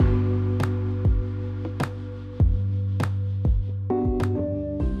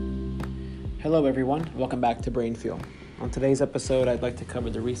Hello everyone, welcome back to Brain Fuel. On today's episode, I'd like to cover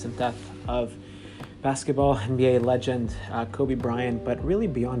the recent death of basketball NBA legend Kobe Bryant, but really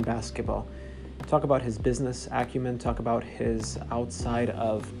beyond basketball. Talk about his business acumen, talk about his outside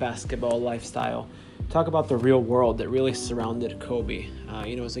of basketball lifestyle, talk about the real world that really surrounded Kobe.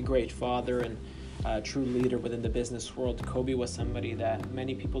 As a great father and true leader within the business world, Kobe was somebody that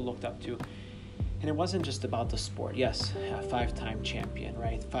many people looked up to. And it wasn't just about the sport. Yes, a five-time champion,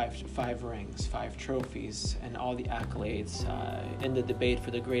 right? Five rings, 5 trophies, and all the accolades in the debate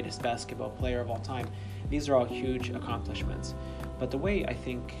for the greatest basketball player of all time. These are all huge accomplishments. But the way I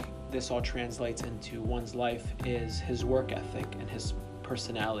think this all translates into one's life is his work ethic and his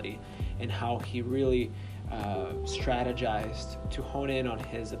personality, and how he really strategized to hone in on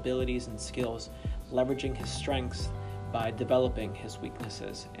his abilities and skills, leveraging his strengths by developing his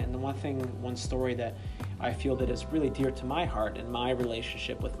weaknesses. And the one story that I feel that is really dear to my heart and my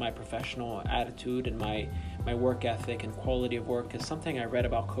relationship with my professional attitude and my work ethic and quality of work is something I read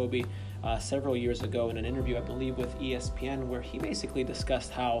about Kobe several years ago in an interview, I believe, with ESPN, where he basically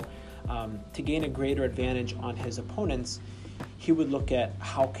discussed how to gain a greater advantage on his opponents, he would look at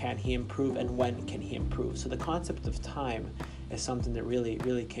how can he improve and when can he improve. So the concept of time is something that really,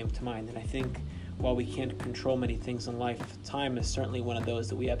 really came to mind. And I think while we can't control many things in life, time is certainly one of those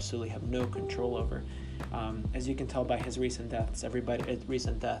that we absolutely have no control over. As you can tell by his recent death,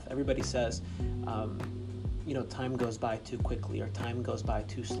 everybody says, time goes by too quickly, or time goes by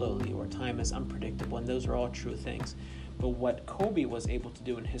too slowly, or time is unpredictable, and those are all true things. But what Kobe was able to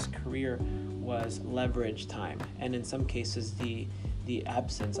do in his career was leverage time, and in some cases the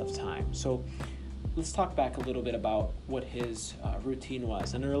absence of time. So let's talk back a little bit about what his routine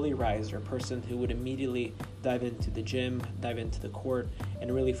was. An early riser, a person who would immediately dive into the gym, dive into the court,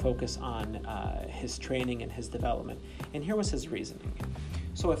 and really focus on his training and his development. And here was his reasoning.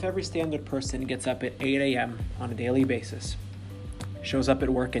 So if every standard person gets up at 8 a.m. on a daily basis, shows up at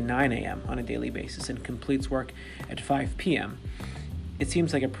work at 9 a.m. on a daily basis, and completes work at 5 p.m., it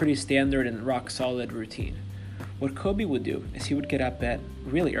seems like a pretty standard and rock-solid routine. What Kobe would do is he would get up at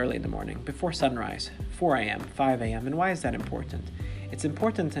really early in the morning, before sunrise, 4 a.m., 5 a.m. And why is that important? It's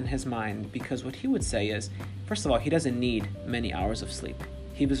important in his mind because what he would say is, first of all, he doesn't need many hours of sleep.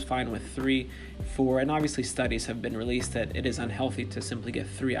 He was fine with 3, 4, and obviously studies have been released that it is unhealthy to simply get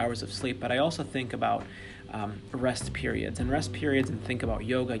 3 hours of sleep. But I also think about rest periods. And rest periods, and think about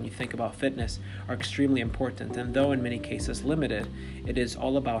yoga and you think about fitness, are extremely important. And though in many cases limited, it is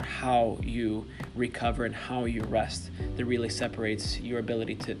all about how you recover and how you rest that really separates your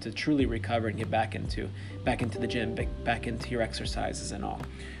ability to truly recover and get back into the gym, back into your exercises and all.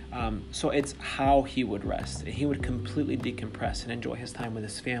 So it's how he would rest. He would completely decompress and enjoy his time with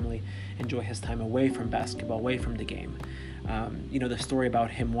his family, enjoy his time away from basketball, away from the game. The story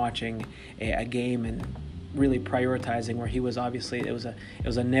about him watching a game and really prioritizing, where he was obviously, it was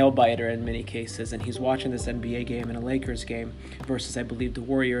a nail biter in many cases, and he's watching this NBA game and a Lakers game versus, I believe, the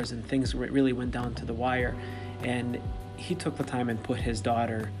Warriors, and things really went down to the wire. And he took the time and put his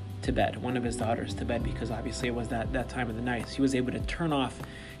daughter to bed, one of his daughters to bed, because obviously it was that time of the night. So he was able to turn off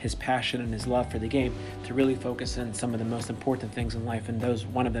his passion and his love for the game to really focus on some of the most important things in life, and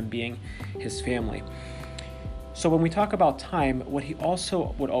one of them being his family. So when we talk about time, what he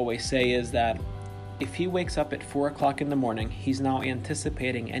also would always say is that if he wakes up at 4 o'clock in the morning, he's now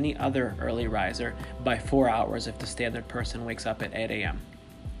anticipating any other early riser by 4 hours if the standard person wakes up at 8 a.m.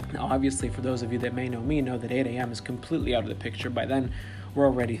 Now, obviously, for those of you that may know me, know that 8 a.m. is completely out of the picture. By then, we're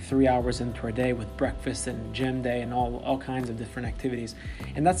already 3 hours into our day with breakfast and gym day and all kinds of different activities.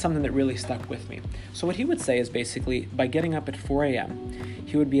 And that's something that really stuck with me. So what he would say is basically, by getting up at 4 a.m.,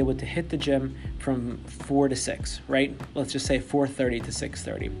 he would be able to hit the gym from 4 to 6, right? Let's just say 4:30 to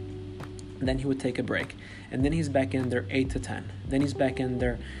 6:30. Then he would take a break. And then he's back in there 8 to 10. Then he's back in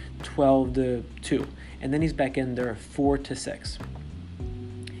there 12 to 2. And then he's back in there 4 to 6.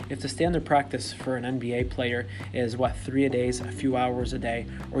 If the standard practice for an NBA player is 3 a day, a few hours a day,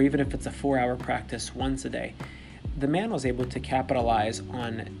 or even if it's a 4-hour practice once a day, the man was able to capitalize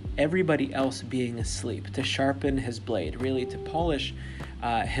on everybody else being asleep, to sharpen his blade, really to polish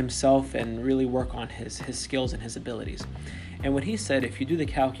himself and really work on his skills and his abilities. And what he said, if you do the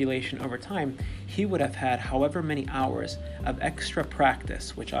calculation over time, he would have had however many hours of extra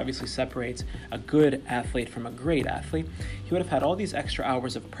practice, which obviously separates a good athlete from a great athlete. He would have had all these extra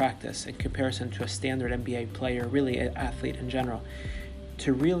hours of practice in comparison to a standard NBA player, really an athlete in general,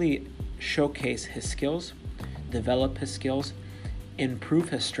 to really showcase his skills, develop his skills, improve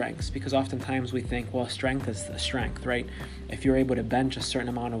his strengths, because oftentimes we think, well, strength is the strength, right? If you're able to bench a certain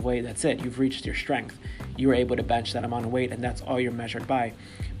amount of weight, that's it. You've reached your strength. You're able to bench that amount of weight, and that's all you're measured by.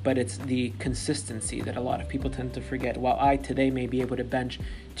 but it's the consistency that a lot of people tend to forget. While I today may be able to bench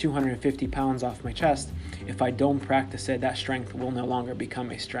 250 pounds off my chest, if I don't practice it, that strength will no longer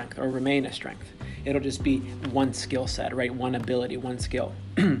become a strength or remain a strength. It'll just be one skill set, right? One ability, one skill.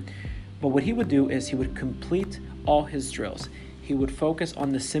 But what he would do is he would complete all his drills. He would focus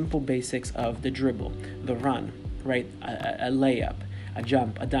on the simple basics of the dribble, the run, right? A layup, a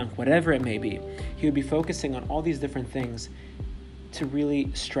jump, a dunk, whatever it may be. He would be focusing on all these different things to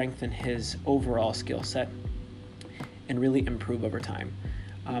really strengthen his overall skill set and really improve over time.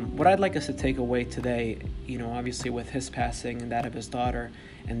 What I'd like us to take away today, obviously with his passing and that of his daughter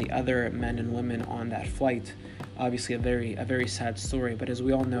and the other men and women on that flight, obviously a very sad story, but as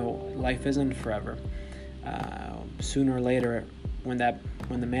we all know, life isn't forever. Sooner or later, when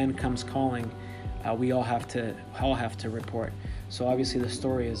the man comes calling, we all have to report. So obviously the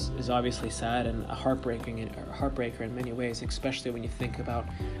story is obviously sad and a heartbreaker in many ways, especially when you think about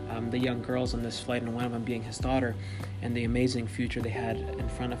the young girls on this flight and one of them being his daughter and the amazing future they had in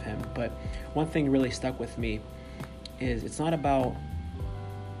front of him. But one thing really stuck with me is it's not about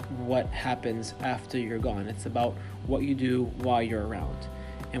what happens after you're gone. It's about what you do while you're around.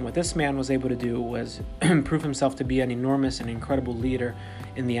 And what this man was able to do was prove himself to be an enormous and incredible leader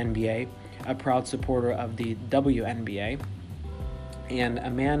in the NBA, a proud supporter of the WNBA, and a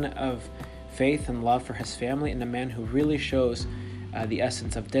man of faith and love for his family, and a man who really shows the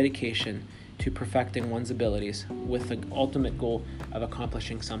essence of dedication to perfecting one's abilities with the ultimate goal of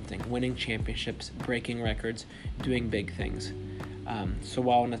accomplishing something, winning championships, breaking records, doing big things. So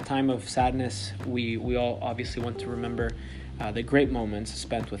while in a time of sadness, we all obviously want to remember the great moments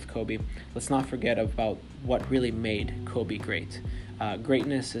spent with Kobe, let's not forget about what really made Kobe great.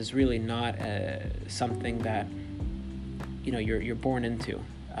 Greatness is really not something that you're born into.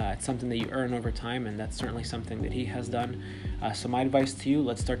 It's something that you earn over time, and that's certainly something that he has done. So my advice to you,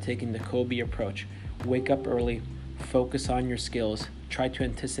 let's start taking the Kobe approach. Wake up early, focus on your skills, try to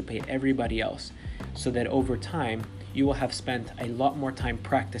anticipate everybody else, so that over time you will have spent a lot more time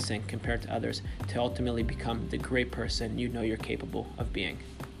practicing compared to others to ultimately become the great person you know you're capable of being.